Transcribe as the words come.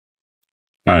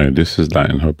Hi, this is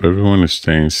LatN. Hope everyone is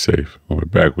staying safe. We're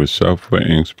back with Software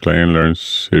Inc.'s Play and Learn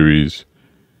series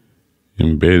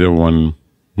in Beta-1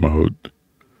 mode.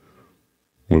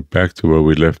 We're back to where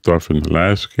we left off in the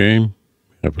last game.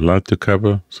 We have a lot to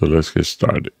cover, so let's get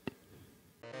started.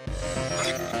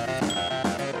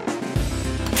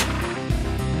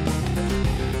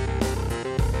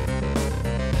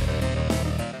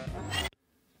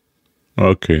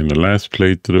 Okay, in the last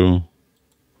playthrough,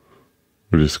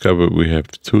 we discovered we have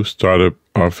 2 startup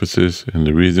offices, and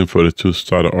the reason for the 2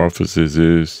 startup offices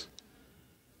is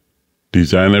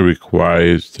designer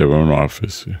requires their own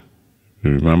office.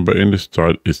 Remember in the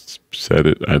start it said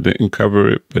it. I didn't cover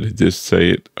it, but it did say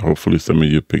it. Hopefully some of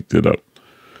you picked it up.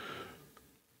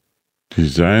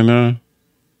 Designer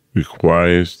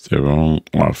requires their own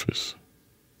office.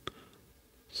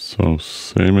 So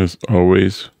same as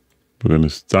always, we're going to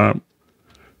stop,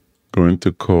 go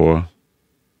into core.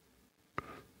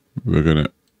 We're going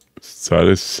to start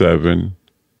at 7.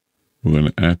 We're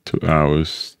going to add 2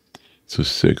 hours to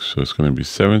 6. So it's going to be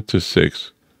 7 to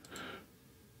 6.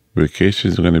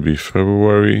 Vacation is going to be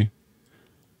February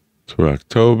to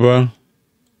October.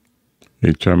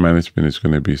 HR management is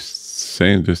going to be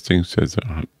same. This thing says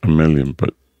a million,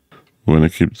 but we're going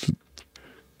to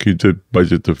keep the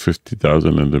budget to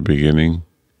 50,000 in the beginning.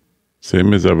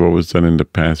 Same as I've always done in the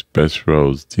past, best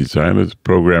roles. Designers,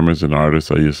 programmers, and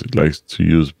artists like to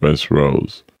use best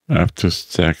roles. After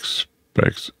stack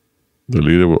specs, the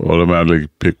leader will automatically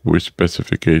pick which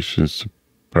specifications to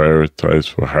prioritize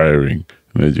for hiring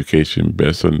and education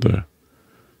based on the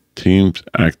team's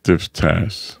active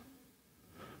tasks.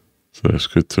 So that's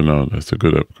good to know. That's a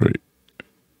good upgrade.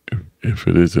 If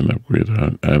it is an upgrade,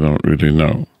 I don't really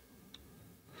know.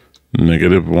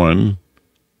 -1.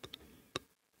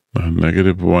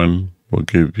 -1 will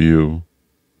give you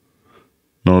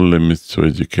no limits to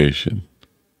education.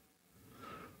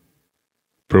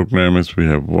 Programmers, we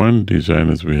have 1.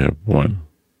 Designers, we have 1.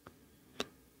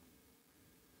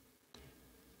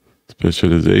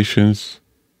 Specializations,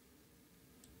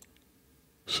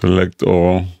 select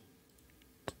all.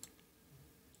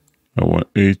 I want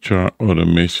HR,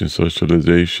 automation,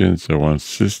 socializations. I want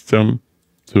system,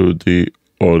 2D,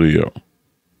 audio,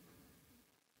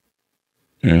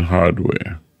 and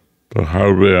hardware. The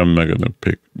hardware I'm not going to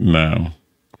pick now,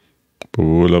 but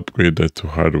we will upgrade that to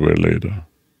hardware later.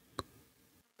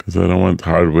 Because I don't want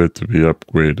hardware to be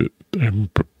upgraded.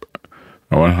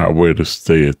 I want hardware to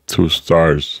stay at 2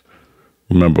 stars.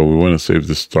 Remember, we want to save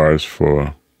the stars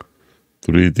for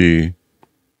 3D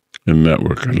and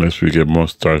network. Unless we get more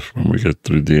stars when we get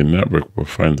 3D and network, we'll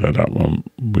find that out when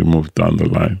we move down the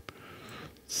line.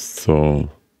 So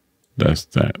that's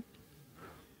that.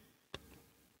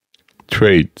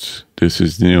 Trades. This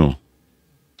is new.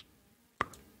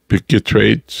 Pick your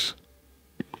trades.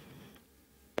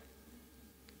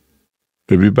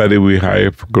 Everybody we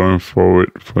hire for going forward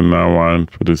from now on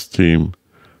for this team,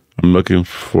 I'm looking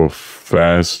for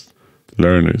fast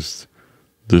learners.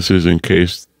 This is in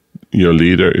case your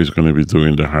leader is going to be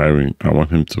doing the hiring. I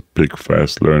want him to pick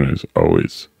fast learners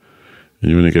always.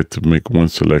 And you're going to get to make 1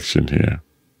 selection here.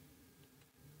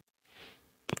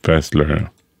 Fast learner.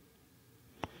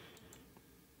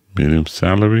 Medium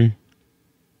salary.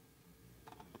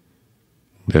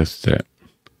 That's that.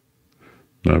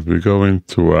 Now if we go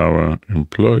into our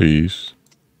employees,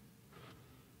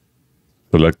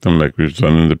 select them like we've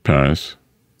done in the past.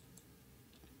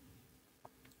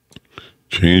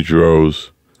 Change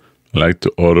rows. I like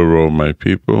to auto roll my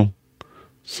people.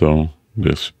 So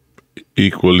just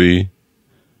equally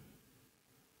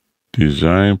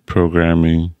design,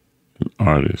 programming, and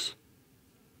artists.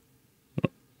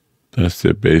 That's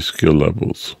their base skill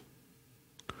levels.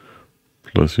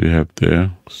 Plus you have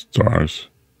their stars.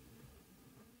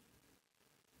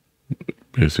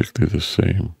 Basically the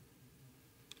same.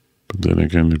 But then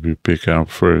again, if you pick out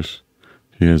first,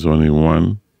 he has only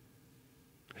 1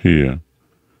 here.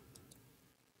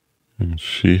 And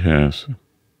she has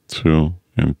 2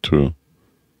 and 2.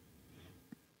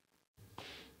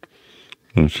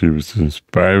 And she was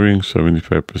inspiring,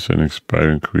 75%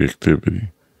 inspiring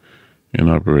creativity in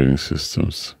operating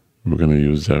systems. We're going to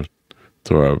use that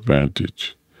to our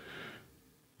advantage.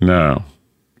 Now,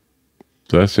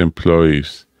 that's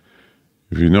employees.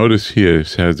 If you notice here,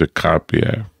 it has a copy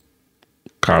app.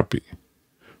 Copy.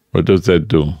 What does that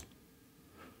do?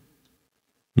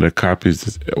 That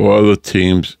copies all the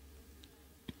teams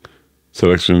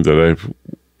selections that I've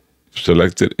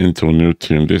selected into a new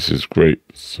team. This is great.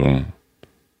 So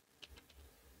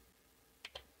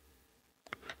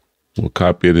we'll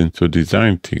copy it into a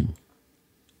design team.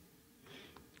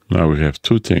 Now we have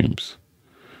 2 teams.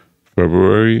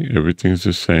 February, everything's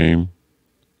the same.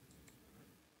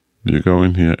 You go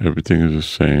in here, everything is the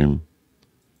same.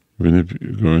 Even if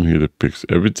you go in here to pick,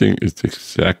 everything is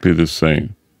exactly the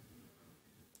same.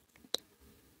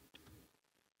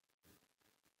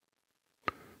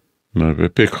 Now, if I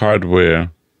pick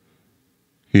hardware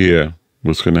here,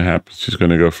 what's going to happen? She's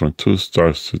going to go from 2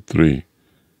 stars to 3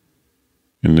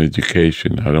 in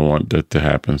education. I don't want that to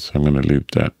happen, so I'm going to leave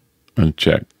that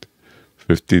unchecked.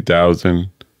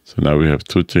 50,000. So now we have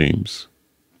 2 teams.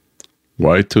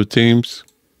 Why 2 teams?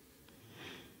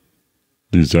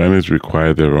 Designers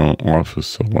require their own office,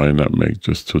 so why not make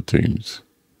just 2 teams?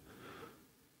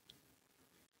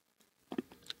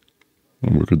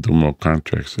 And we could do more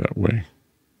contracts that way.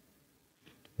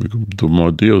 We could do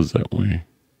more deals that way.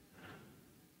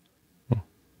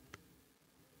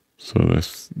 So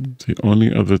that's the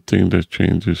only other thing that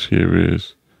changes here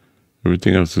is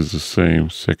everything else is the same.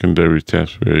 Secondary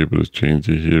task, we're able to change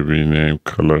it here, rename,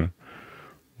 color.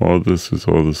 All this is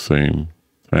all the same.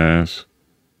 Task.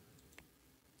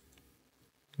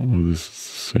 All this is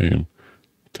the same.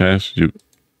 Task you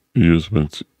use when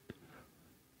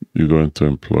you go into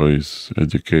employees,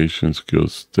 education,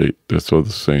 skills, state. That's all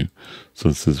the same.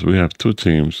 So since we have 2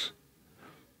 teams,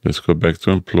 let's go back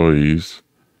to employees.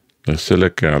 Let's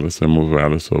select Alice and move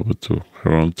Alice over to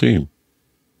her own team,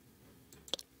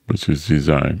 which is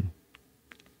design.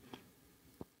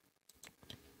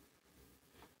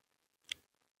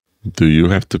 Do you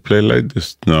have to play like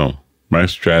this? No. My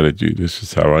strategy, this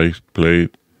is how I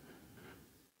played.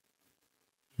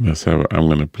 That's how I'm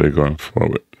going to play going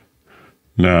forward.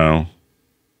 Now,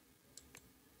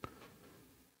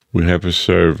 we have a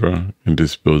server in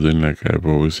this building like I've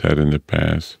always had in the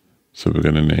past. So we're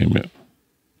going to name it.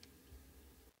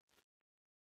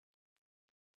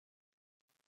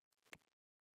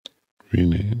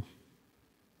 Rename.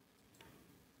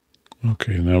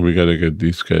 Okay, now we got to get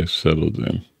these guys settled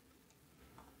in.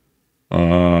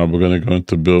 We're going to go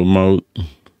into build mode.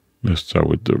 Let's start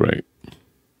with the right.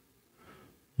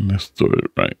 Let's do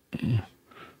it right.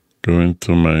 Go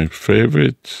into my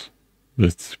favorites.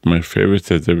 My favorites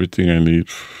has everything I need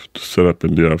to set up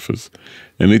in the office.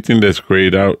 Anything that's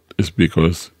grayed out is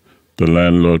because the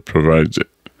landlord provides it.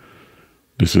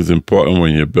 This is important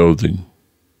when you're building,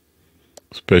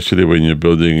 especially when you're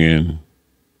building in.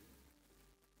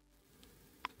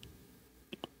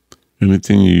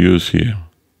 Anything you use here,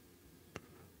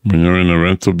 when you're in a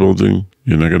rental building,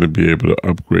 you're not going to be able to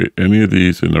upgrade any of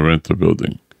these in a rental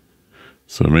building.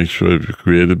 So make sure if you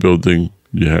create a building,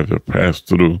 you have a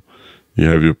pass-through, you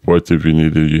have your ports if you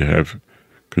need it, you have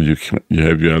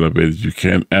your elevators. You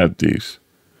can't add these.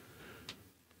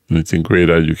 Anything grayed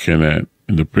out, you can't add.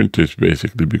 And the printers,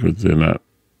 basically, because they're not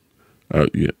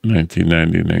out yet,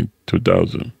 1999,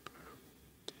 2000.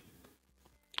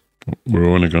 We're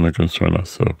only going to concern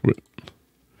ourselves with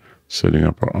setting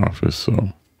up our office,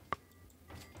 so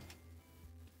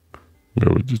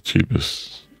go with the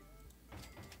cheapest.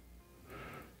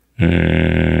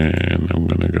 And I'm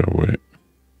going to go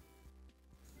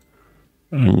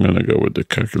with the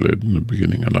calculator in the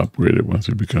beginning and upgrade it once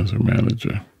he becomes a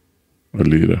manager, a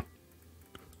leader.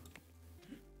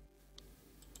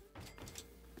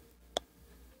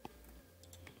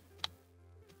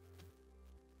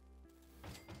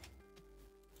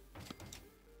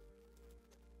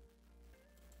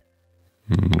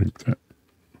 Like that.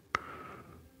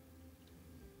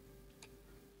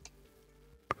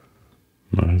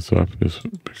 Now his office,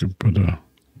 we can put a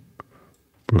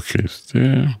bookcase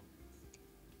there.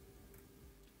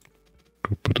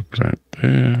 Go put a plant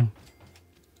there.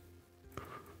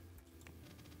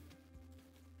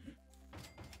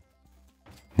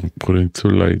 And put in 2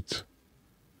 lights.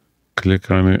 Click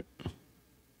on it.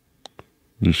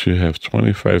 You should have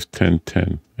 25, 10,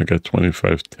 10. I got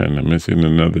 25, 10. I'm missing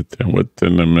another 10. What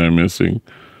 10 am I missing?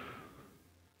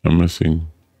 I'm missing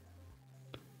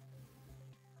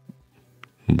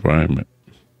environment.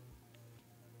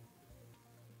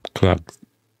 Clock.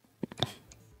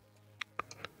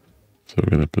 So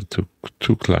we're going to put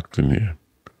two clocks in here.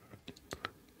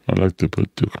 I like to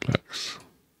put 2 clocks.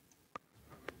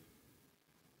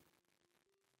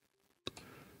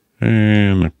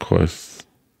 And of course,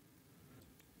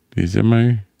 these are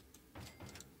my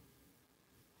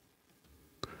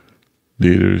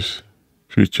leaders,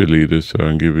 future leaders, so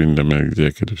I'm giving them an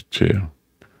executive chair.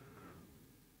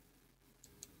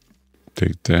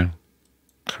 Take that,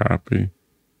 copy,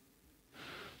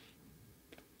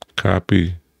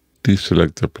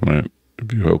 deselect the plant.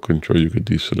 If you hold control, you can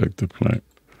deselect the plant.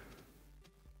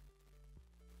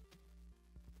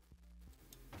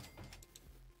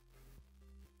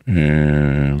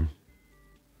 And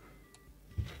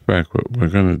in fact, what we're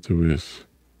going to do is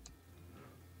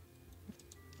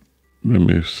Let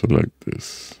me select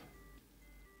this.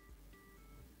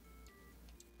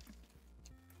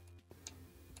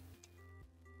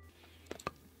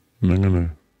 And I'm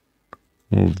gonna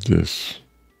move this.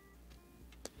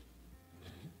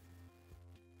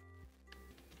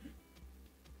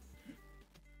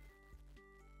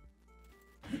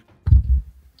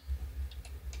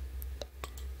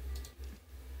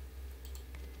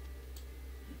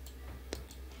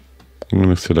 I'm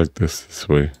going to select this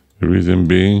way. The reason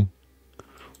being,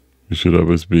 you should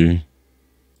always be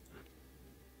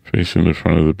facing the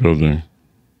front of the building.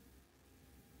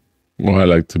 Well, I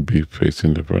like to be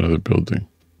facing the front of the building.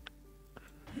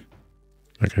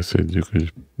 Like I said, you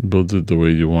could build it the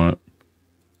way you want.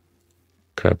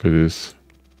 Copy this.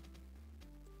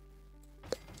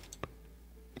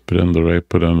 Put it on the right,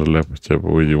 put it on the left, whichever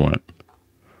way you want.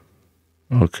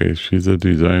 Okay, she's a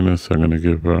designer, so I'm going to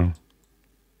give her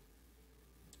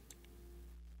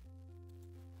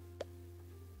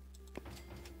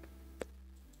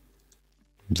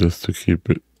just to keep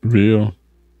it real.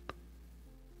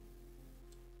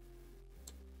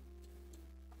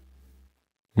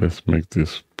 Let's make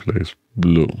this place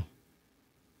blue.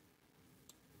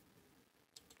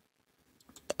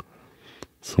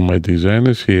 So my design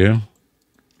is here.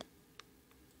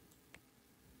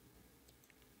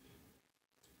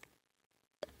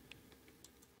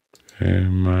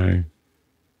 And my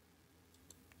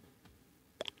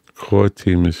core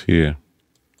team is here.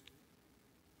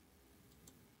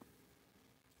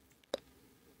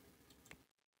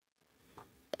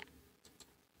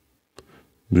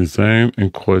 Design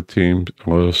and core teams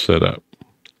are all set up.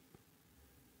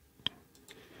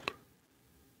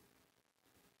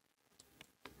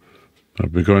 Now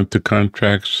we go into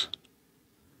contracts.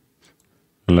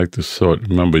 I like to sort.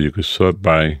 Remember, you can sort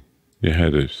by your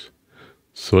headers.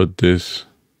 Sort this.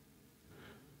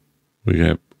 We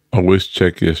have always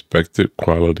check your expected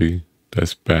quality.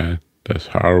 That's bad. That's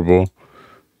horrible.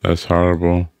 That's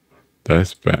horrible.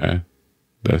 That's bad.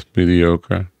 That's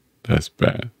mediocre. That's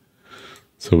bad.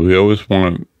 So we always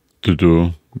want to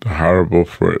do the horrible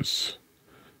first.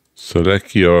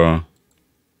 Select your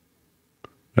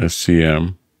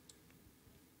SCM,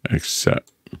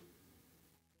 accept.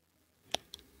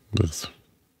 That's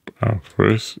our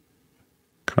first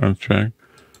contract.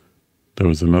 There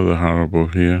was another horrible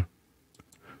here.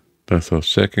 That's our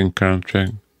second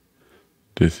contract.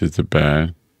 This is the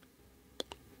bad.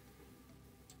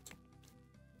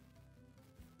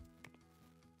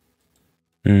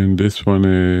 And this one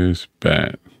is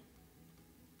bad.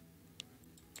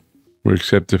 We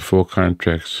accepted 4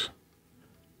 contracts.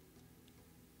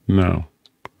 Now,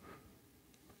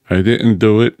 I didn't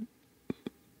do it,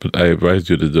 but I advise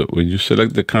you to do it. When you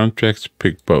select the contracts,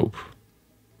 pick both.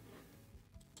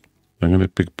 I'm going to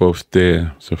pick both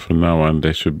there. So from now on,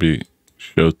 they should be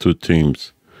show 2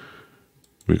 teams.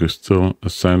 We could still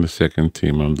assign the second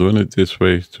team. I'm doing it this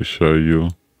way to show you.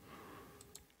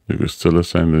 You could still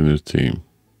assign the new team.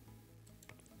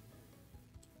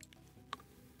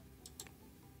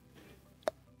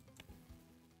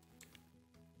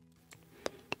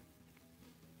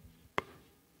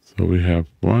 So we have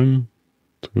 1,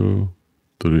 2,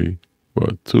 3, 4.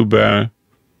 2 bad,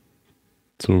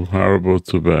 2 horrible,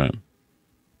 2 bad.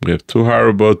 We have 2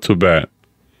 horrible, 2 bad.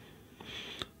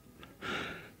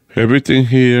 Everything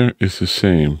here is the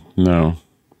same. Now,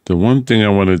 the one thing I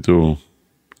want to do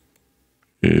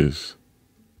is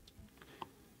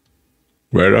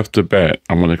right off the bat,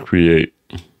 I'm going to create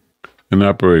an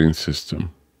operating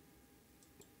system.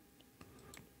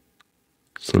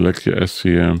 Select your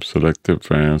SCM, select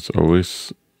advanced,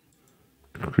 always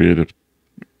create a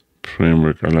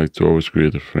framework. I like to always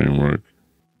create a framework.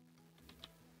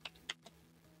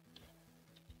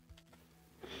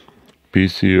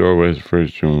 PCOS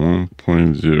version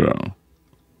 1.0.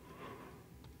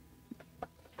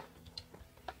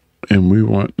 And we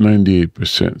want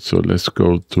 98%. So let's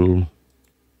go to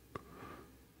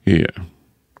here,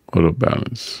 auto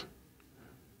balance.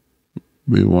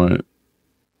 We want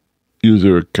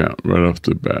user account right off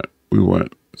the bat. We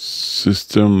want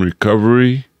system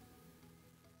recovery.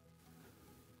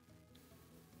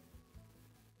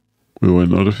 We want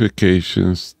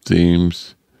notifications,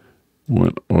 themes, we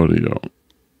want audio.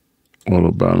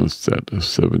 Auto balance set of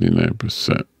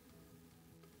 79%.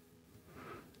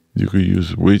 You could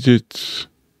use widgets,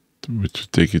 which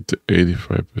would take it to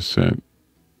 85%.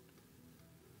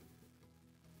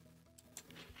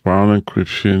 File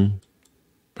encryption,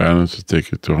 balance to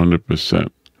take it to 100%.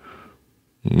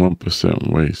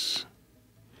 1% waste.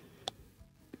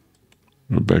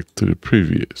 We're back to the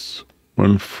previous.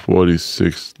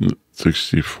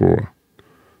 146.64.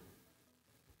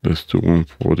 Let's do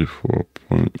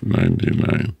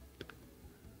 144.99.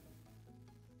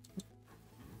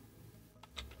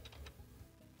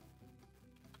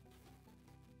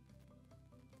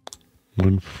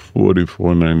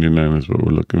 $144.99 is what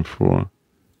we're looking for.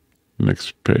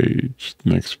 Next page,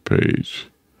 next page.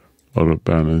 Auto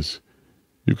banners.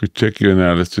 You could check your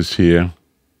analysis here.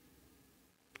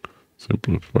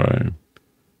 Simplify.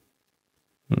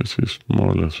 Which is more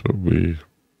or less what we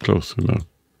close enough.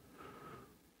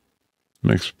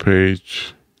 Next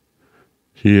page.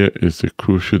 Here is the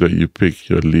crucial that you pick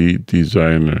your lead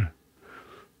designer.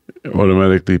 It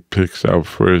automatically picks our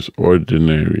first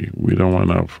ordinary. We don't want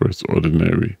our first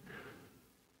ordinary.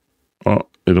 Oh,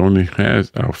 it only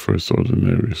has our first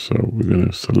ordinary. So we're going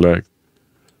to select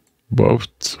both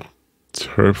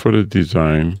her for the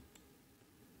design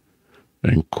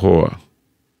and core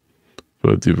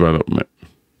for the development.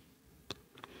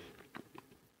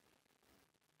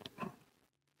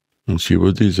 And she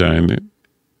will design it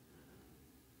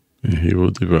and he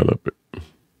will develop it.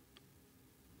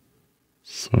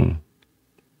 So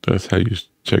that's how you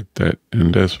check that.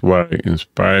 And that's why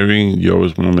inspiring, you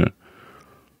always want to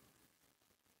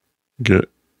get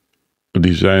a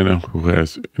designer who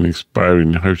has an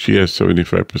inspiring. She has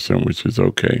 75%, which is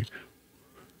okay,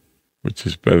 which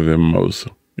is better than most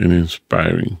in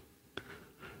inspiring.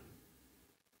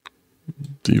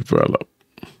 Develop.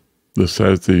 The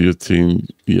size of your team,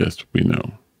 yes, we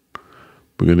know.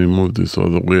 We're going to move this all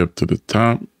the way up to the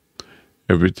top.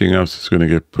 Everything else is going to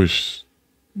get pushed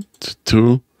to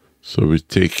 2. So we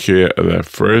take care of that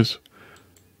first.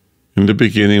 In the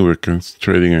beginning, we're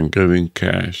concentrating on getting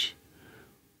cash.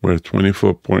 We're at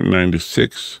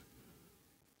 24.96.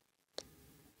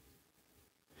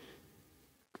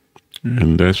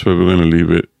 And that's where we're going to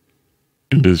leave it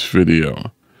in this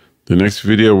video. The next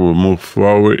video, we'll move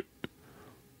forward.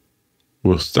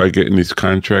 We'll start getting these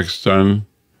contracts done.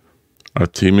 Our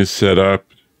team is set up.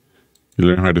 You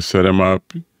learn how to set them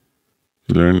up. You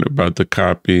learn about the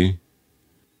copy.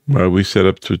 While we set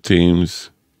up 2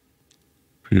 teams,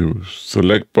 if you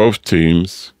select both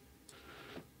teams,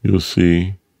 you'll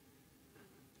see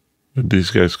that these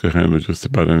guys can handle just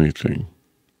about anything.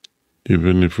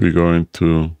 Even if we go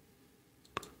into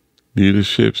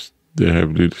leaderships, they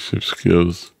have leadership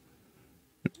skills.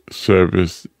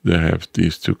 Service, they have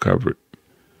these 2 covered.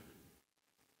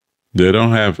 They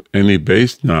don't have any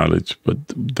base knowledge, but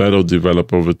that'll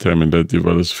develop over time, and that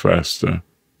develops faster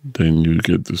than you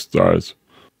get the stars.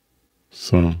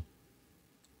 So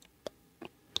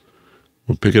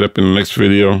we'll pick it up in the next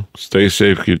video. Stay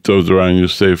safe, keep those around you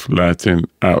safe. LatN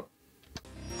out.